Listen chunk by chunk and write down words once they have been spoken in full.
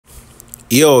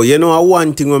Yo, you know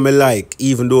one thing when me like,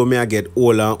 even though me I get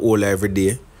older and older every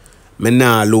day, me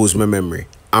nah lose my memory.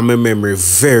 And my memory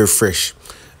very fresh.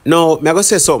 Now, me I go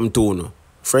say something to you.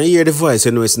 From you hear the voice,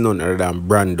 you know it's none other than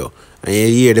Brando. And you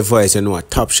hear the voice, you know a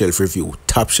top shelf review,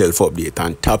 top shelf update,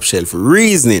 and top shelf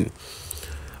reasoning.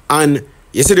 And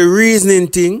you see the reasoning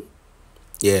thing,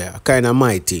 yeah, kind of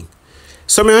my thing.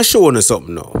 So me I show you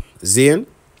something now. Zane,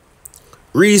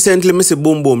 recently me see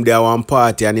Boom Boom there one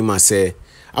party and he must say,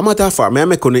 a matter of fact, I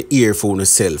make on the earphone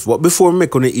yourself. But before I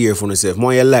make on the earphone yourself,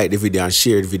 more you like the video and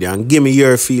share the video and give me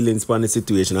your feelings on the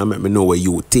situation and make me know what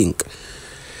you think.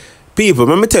 People,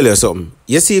 let me tell you something.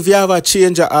 You see, if you have a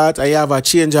change of heart or you have a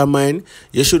change of mind,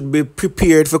 you should be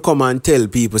prepared for come and tell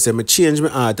people, say, me change my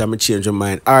heart and me change my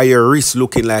mind. Or your risk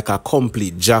looking like a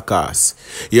complete jackass.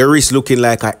 Your risk looking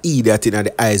like an idiot in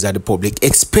the eyes of the public,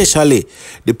 especially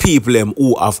the people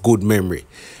who have good memory.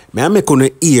 May I make on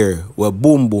the ear what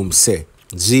Boom Boom say.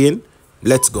 Zane,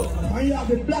 let's go. And you have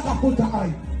the black put the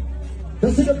eye.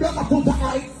 You see the black put the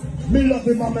eye, me love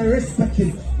him and me respect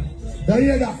him. You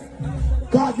hear that?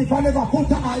 Because if I never put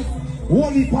the eye,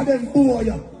 one heap of them boy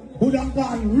would have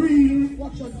gone real.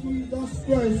 Watch out, Jesus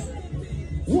Christ.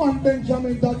 One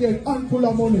Benjamin Daniel, handful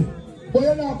of money. But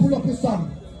you now pull up his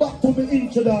son. Back to me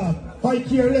inch dog. I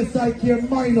care less, I care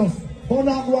minus. How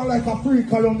not go like a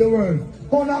freak around the world.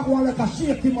 How not go like a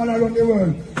shaky man around the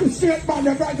world. The straight man,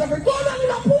 the guys have go down in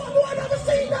a poor boy, never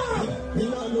seen that.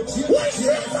 One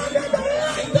straight man, they don't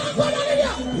like that, go down in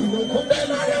here. They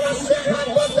don't never straight man,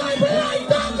 good time, they like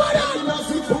that, go down.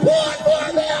 One boy,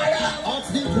 they are there.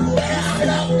 They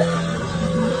are there.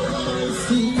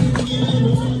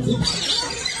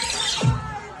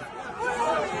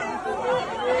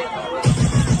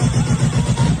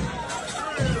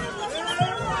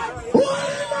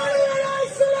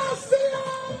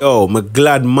 Yo, I'm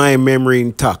glad my memory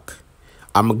intact.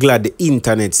 I'm glad the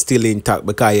internet still intact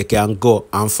because you can go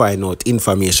and find out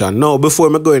information. Now,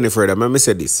 before I go any further, let me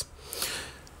say this.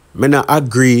 I not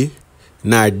agree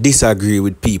nor disagree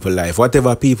with people life.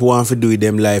 Whatever people want to do with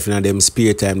them life in them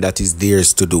spare time, that is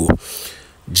theirs to do.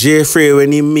 Jeffrey,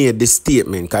 when he made the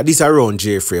statement, because this around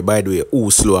Jeffrey, by the way, who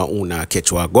slow and who not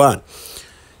catch what go on.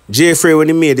 Jeffrey, when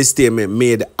he made the statement,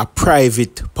 made a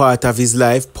private part of his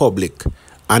life public.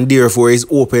 And therefore is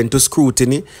open to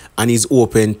scrutiny and is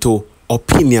open to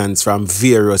opinions from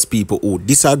various people who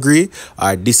disagree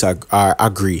or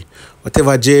agree.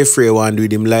 Whatever Jeffrey want to do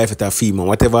with him life at a female,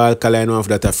 whatever Alkaline want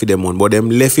that for them on, but them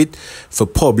left it for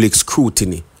public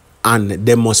scrutiny. And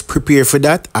they must prepare for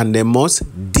that and they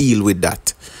must deal with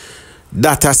that.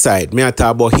 That aside, me I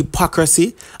talk about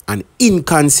hypocrisy and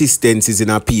inconsistencies in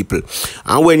our people.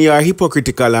 And when you are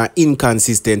hypocritical and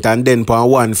inconsistent and then on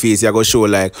one face you go show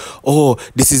like, oh,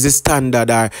 this is the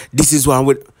standard or this is one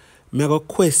with... Me go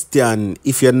question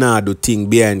if you not do thing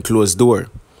behind closed door.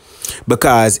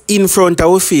 Because in front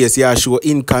of our face you show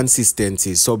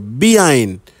inconsistencies. So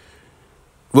behind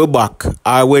we back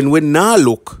or when we not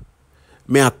look,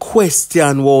 me I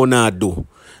question what we not do.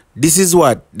 This is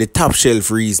what the top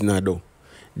shelf reason do.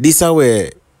 This is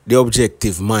where the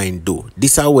objective mind do.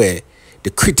 This is where the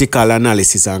critical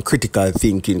analysis and critical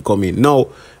thinking come in. Now,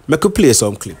 I could play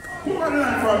some clip.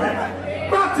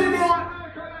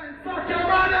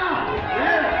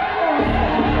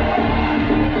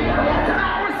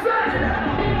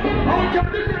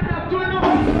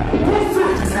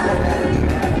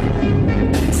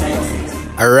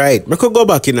 Alright, I could go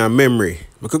back in a memory.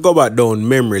 I could go back down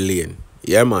memory lane.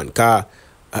 Yeah, man, because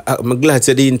I'm glad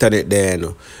to the internet there.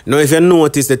 Now, if you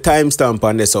notice the timestamp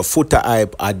on this, so footer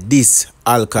hype at this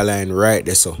Alkaline right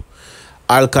there. So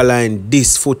Alkaline,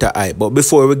 this footer hype. But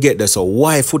before we get there, so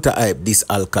why footer hype this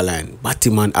Alkaline?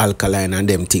 Batman Alkaline and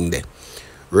them thing there.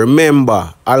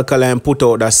 Remember, Alkaline put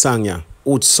out that song, yeah.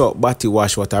 What's up, Batty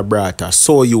Wash, what I brought her.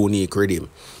 So unique rhythm.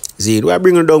 See, we are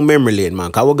bringing down memory lane, man,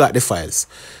 because we got the files.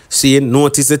 See,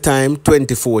 notice the time,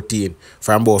 2014,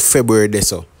 from about February there,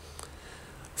 so.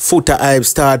 Footer hype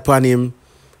start upon him.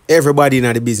 Everybody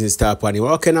in the business start upon him.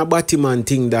 How can a Batman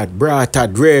think that? Brought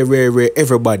at rare,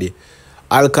 everybody.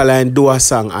 Alkaline do a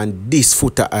song and this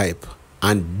footer hype.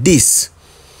 And this,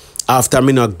 after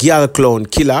me no girl clown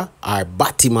killer, or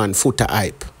Batman footer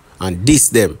hype. And this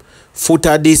them.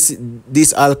 Footer this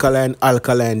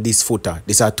Alkaline this footer.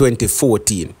 This are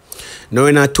 2014. Now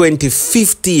in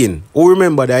 2015, who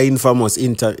remember that infamous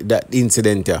that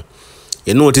incident here?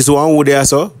 You notice one who there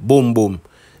so? Boom boom.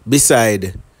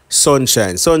 Beside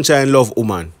Sunshine. Sunshine love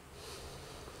woman.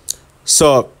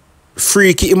 So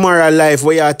freaky immoral life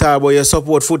where you talk about you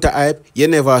support footer hype, you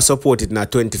never support it in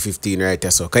 2015 right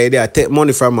there. So because you take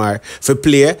money from her for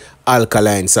play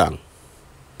Alkaline song.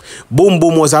 Boom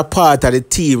Boom was a part of the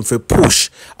team for push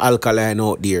Alkaline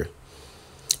out there.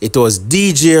 It was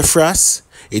DJ Frost,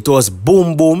 it was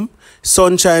Boom Boom,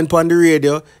 Sunshine on the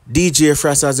radio, DJ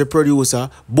Frost as the producer,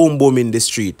 Boom Boom in the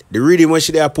street. The rhythm when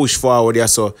she there push forward there,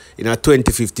 so in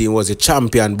 2015 was a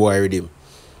champion boy rhythm.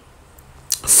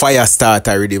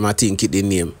 Firestarter rhythm, I think it the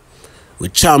name.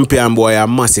 With champion boy a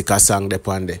massacre song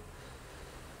depend there.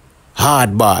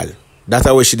 Hardball. That's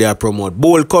how she there promote.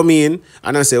 Bowl come in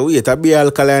and I say, wait, I be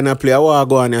Alkaline and play a war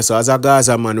go on here. So as a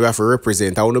Gaza man, we have to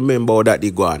represent. I want to remember how that they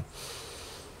go on.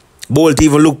 Bolt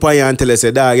even look by you and tell us,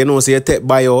 say, dog, you know, say you take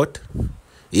buyout.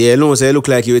 Yeah, you know, say you look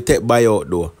like you take buyout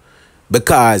though.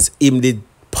 Because him did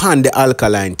pan the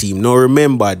Alkaline team. Now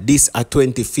remember, this at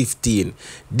 2015.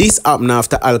 This happened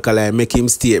after Alkaline make him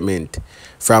statement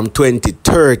from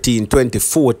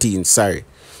 2014, sorry.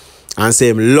 And say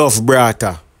him love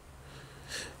brata.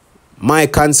 My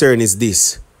concern is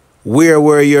this. Where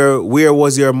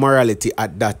was your morality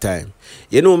at that time?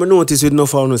 You know, I notice with no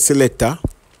found a selector.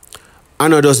 I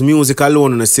know just music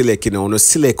alone on a select, you know, on a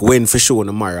select when for sure on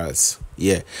the morals.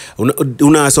 Yeah.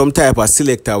 You know some type of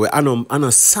selector where I know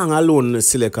song alone on a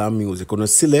select on music. On a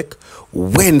select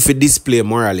when for display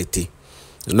morality.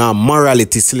 You know,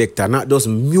 morality selector, not just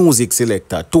music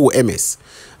selector, 2 MS.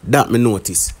 That me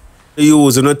notice.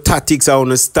 Use on tactics or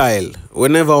on style.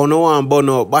 Whenever on one burn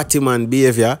out Batman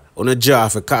behavior, on a draw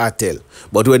for Kartel.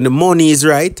 But when the money is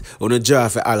right, on a draw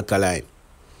for Alkaline.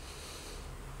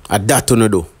 At that on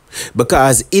do.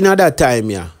 Because in that time,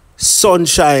 yeah,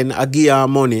 Sunshine a give her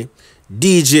money,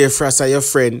 DJ Frost your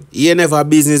friend, you never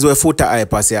business with footer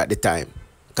hype at the time.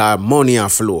 Cause money a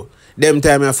flow. Them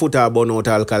time your footer burn out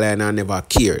Alkaline and never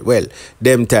care. Well,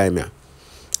 them time, yeah.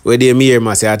 Where they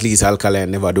hear say at least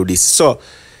Alkaline never do this. So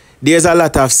there's a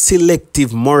lot of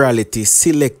selective morality,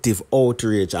 selective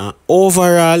outrage, and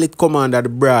overall it come under the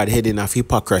broad heading of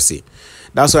hypocrisy.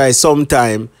 That's why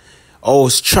sometimes how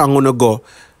strong on go,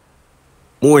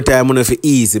 more time on for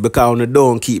easy because on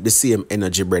don't keep the same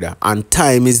energy, brother. And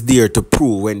time is there to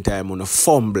prove when time on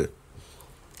fumble.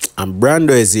 And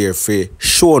Brando is here for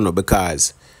show no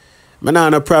because I don't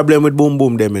have a problem with Boom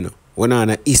Boom them, you know. We don't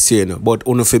have an issue, you know. But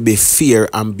on to be fair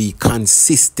and be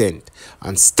consistent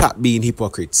and stop being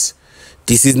hypocrites.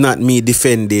 This is not me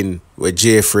defending what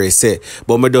Jeffrey say,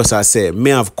 but me just say, me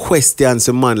have questions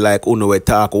to man like Uno we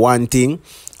talk one thing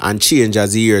and change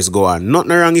as the years go on.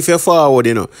 Nothing wrong if you forward,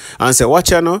 you know, and say,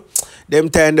 watch you know, them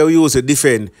time they use to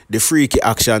defend the freaky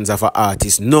actions of an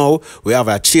artist. Now, we have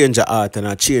a change of heart and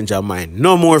a change of mind.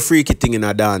 No more freaky thing in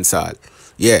a dance hall.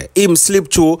 Yeah, him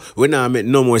slip through, we now make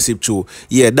no more slip through.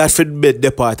 Yeah, that should be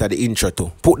the part of the intro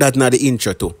too. Put that in the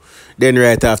intro too. Then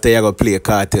right after you go play a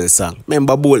Kartel song.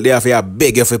 Remember Bolt they have to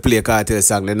beg you to play a Kartel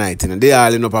song the night. And they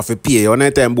all enough have to pay you.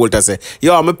 One time Bolt say,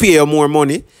 yo, I'm going to pay you more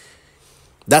money.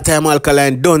 That time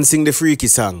Alkaline done sing the freaky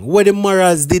song. Where the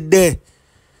morals did there?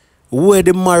 Where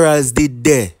the morals did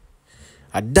there?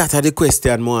 And that are the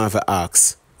question I have to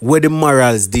ask. Where the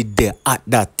morals did there at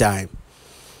that time?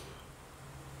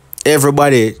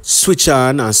 Everybody switch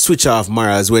on and switch off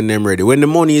morals when them ready. When the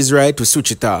money is right, we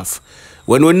switch it off.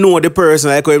 When we know the person,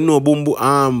 like we know Boom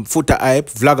Boom, footer hype,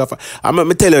 vlogger. I'm going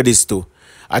to tell you this too.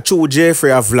 I choose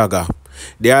Jeffrey a vlogger.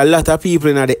 There are a lot of people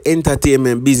in the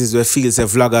entertainment business who feel that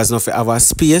vloggers not have a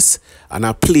space and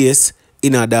a place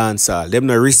in a dance hall. Them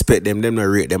not respect them, them not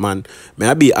rate them. And may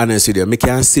I be honest with you, I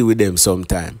can see with them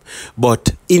sometime.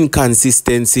 But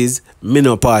inconsistencies, me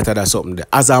no part of that something there.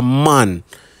 As a man,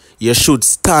 you should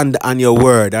stand on your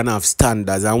word and have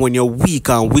standards. And when you're weak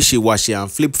and wishy-washy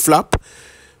and flip-flop,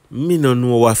 me no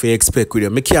know what to expect with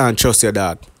you. Me can't trust you,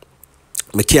 dog.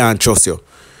 Me can't trust you.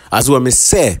 As what me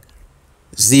say,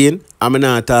 Zane, I'm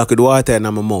not talk with water in my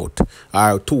mouth.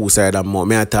 Or 2 sides of my mouth.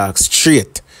 Me talk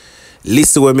straight.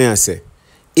 Listen what me say.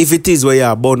 If it is where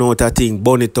you burn out a thing,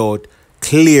 burn it out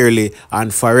clearly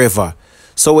and forever.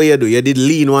 So what you do? You did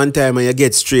lean one time and you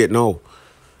get straight now.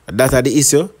 That's the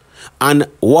issue. And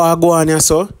what go on here,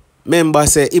 so? Member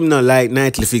say him not like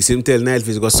Nightly Fix. Him tell Nightly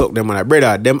Fix go suck them on.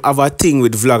 Brother, them have a thing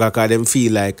with vlogger because them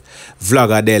feel like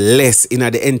vlogger they're less in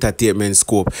the entertainment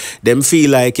scope. Them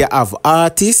feel like you have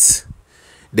artists,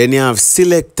 then you have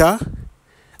selector,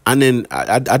 and then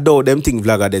I doubt them think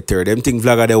vlogger the third. Them think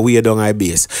vlogger the weird on high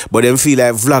base. But them feel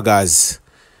like vloggers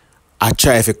I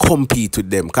try to compete with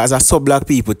them. Because I saw black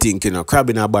people think, you know, crab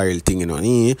in a barrel thing, you know,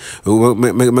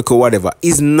 make whatever.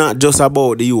 It's not just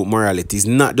about the youth morality. It's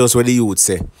not just what the youth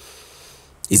say.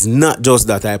 It's not just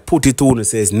that. I put it on and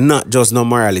say it's not just no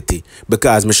morality.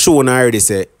 Because me shown already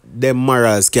say, them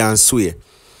morals can sway.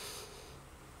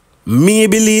 Me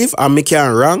believe, and me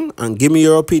can wrong, and give me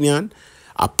your opinion,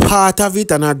 a part of it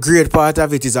and a great part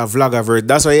of it is a vlogger verse.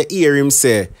 That's why you hear him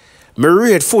say, Me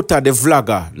rate Footer the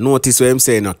vlogger. Notice what I'm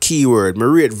saying, a keyword. Me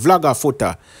rate vlogger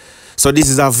Footer. So this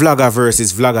is a vlogger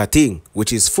versus vlogger thing,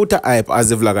 which is Footer hype as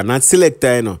the vlogger, not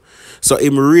selector, you know. So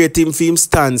him rate him for him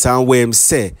stance and what him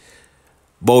say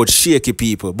about shaky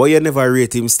people. But you never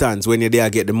rate him stance when you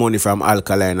there get the money from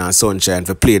Alkaline and Sunshine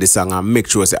to play the song and make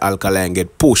sure the Alkaline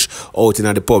get pushed out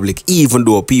in the public, even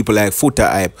though people like Footer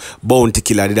hype, Bounty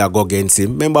Killer did go against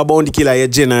him. Remember Bounty Killer, you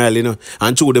general, you know,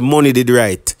 and through the money did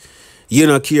right. You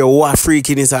don't care what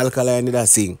freaking is Alkaline did that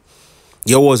sing.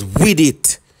 You was with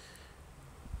it.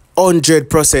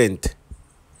 100%.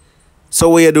 So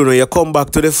what you do now? You come back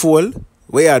to the fold.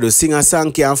 What you do? Sing a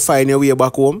song and find your way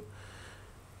back home.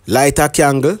 Light a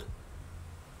candle.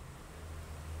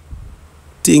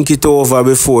 Think it over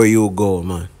before you go,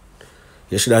 man.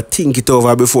 You should have think it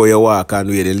over before you walk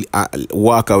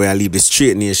away and leave the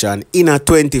straight nation. In a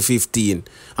 2015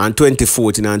 and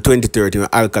 2014 and 2013 when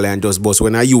Alkaline just bust,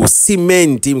 when I use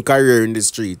cement him career in the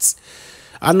streets.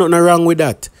 And nothing wrong with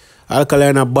that.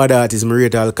 Alkaline a bad artist, me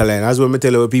rate Alkaline. As when me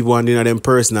tell you people want in them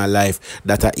personal life,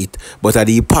 that are it. But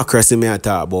the hypocrisy me I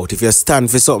talk about. If you stand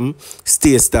for something,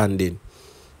 stay standing.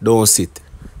 Don't sit.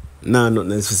 Nah,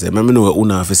 nothing else to say. I know what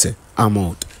una have to say. I'm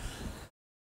out.